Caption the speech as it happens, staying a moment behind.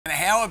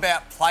how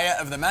about player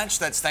of the match?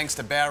 That's thanks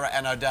to Bowra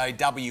O'Dea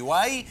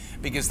WA,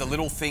 because the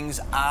little things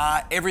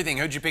are everything.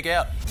 Who'd you pick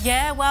out?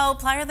 Yeah, well,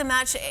 player of the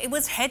match, it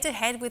was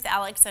head-to-head with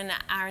Alex and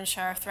Aron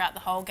Sherriff throughout the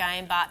whole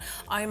game, but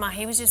Omar,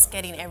 he was just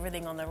getting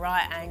everything on the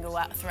right angle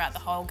throughout the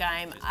whole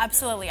game.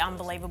 Absolutely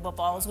unbelievable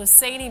bowls. We've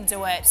seen him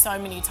do it so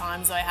many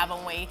times though,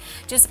 haven't we?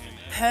 Just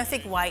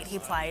perfect weight he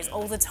plays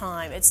all the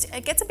time.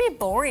 It gets a bit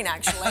boring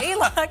actually.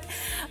 Like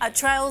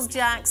trails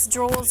jacks,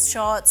 draws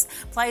shots,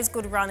 plays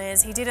good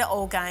runners. He did it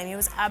all game. He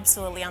was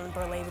absolutely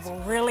unbelievable.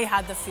 Really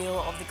had the feel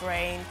of the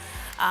green.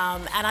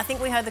 And I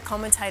think we heard the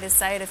commentators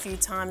say it a few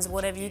times,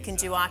 whatever you can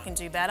do, I can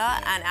do better.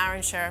 And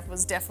Aron Sherriff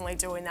was definitely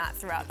doing that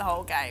throughout the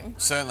whole game.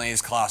 Certainly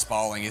is class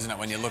bowling, isn't it,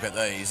 when you look at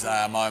these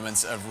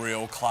moments of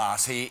real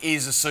class. He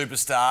is a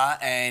superstar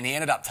and he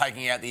ended up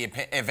taking out the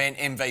event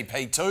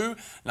MVP too.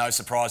 No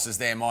surprises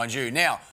there, mind you. Now,